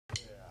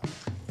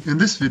In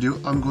this video,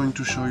 I'm going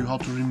to show you how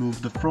to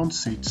remove the front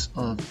seats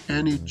of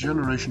any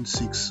Generation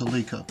 6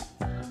 Celica.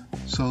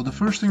 So the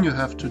first thing you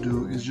have to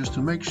do is just to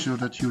make sure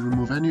that you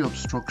remove any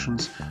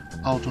obstructions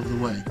out of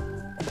the way.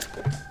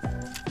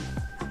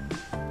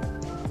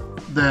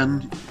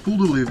 Then pull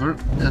the lever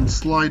and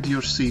slide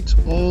your seat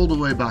all the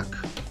way back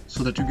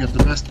so that you get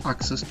the best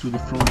access to the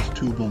front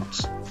two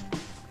bolts.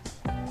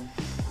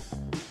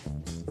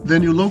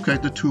 Then you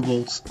locate the two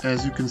bolts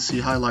as you can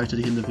see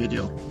highlighted in the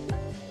video.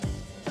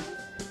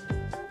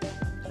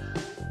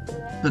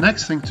 The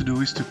next thing to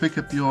do is to pick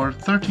up your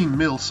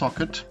 13mm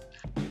socket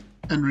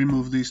and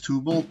remove these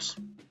two bolts.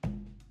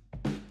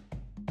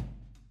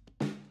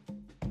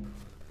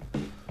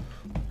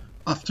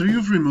 After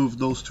you've removed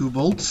those two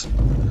bolts,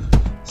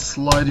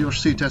 slide your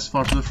seat as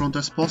far to the front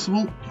as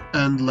possible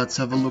and let's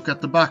have a look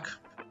at the back.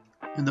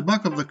 In the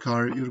back of the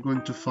car you're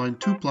going to find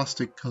two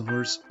plastic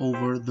covers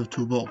over the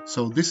two bolts.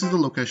 So this is the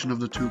location of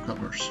the two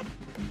covers.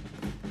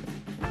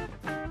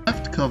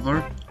 Left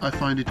cover, I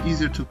find it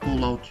easier to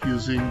pull out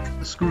using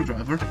a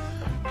screwdriver,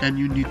 and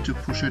you need to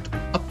push it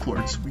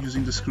upwards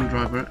using the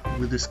screwdriver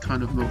with this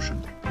kind of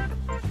motion.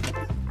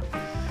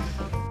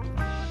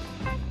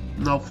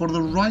 Now for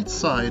the right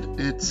side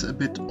it's a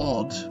bit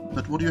odd,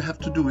 but what you have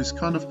to do is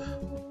kind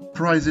of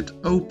prise it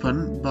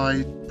open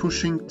by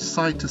pushing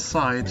side to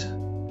side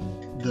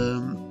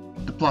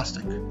the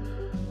plastic.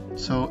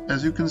 So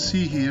as you can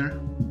see here,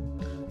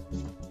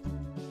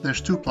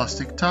 there's two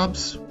plastic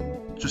tabs.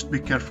 Just be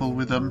careful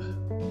with them.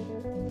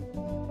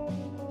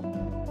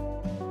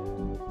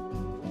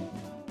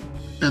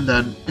 And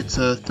then it's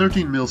a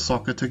 13mm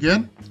socket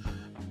again,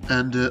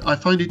 and I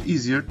find it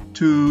easier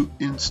to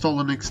install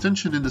an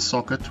extension in the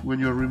socket when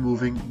you're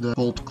removing the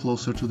bolt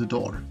closer to the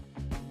door.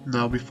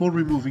 Now before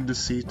removing the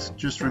seat,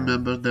 just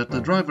remember that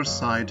the driver's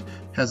side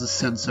has a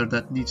sensor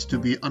that needs to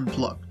be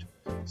unplugged.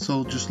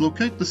 So just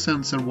locate the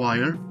sensor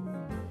wire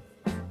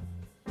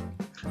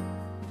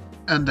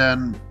and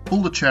then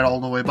pull the chair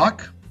all the way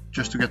back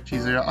just to get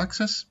easier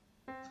access,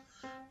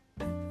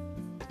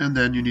 and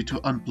then you need to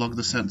unplug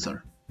the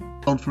sensor.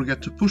 Don't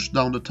forget to push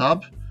down the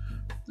tab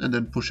and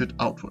then push it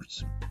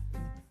outwards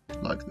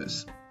like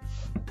this.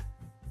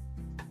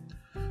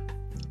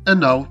 And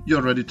now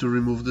you're ready to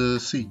remove the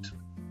seat.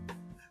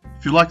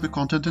 If you like the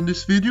content in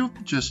this video,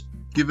 just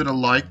give it a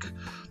like,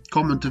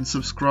 comment and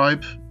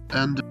subscribe,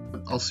 and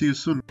I'll see you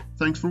soon.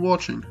 Thanks for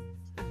watching.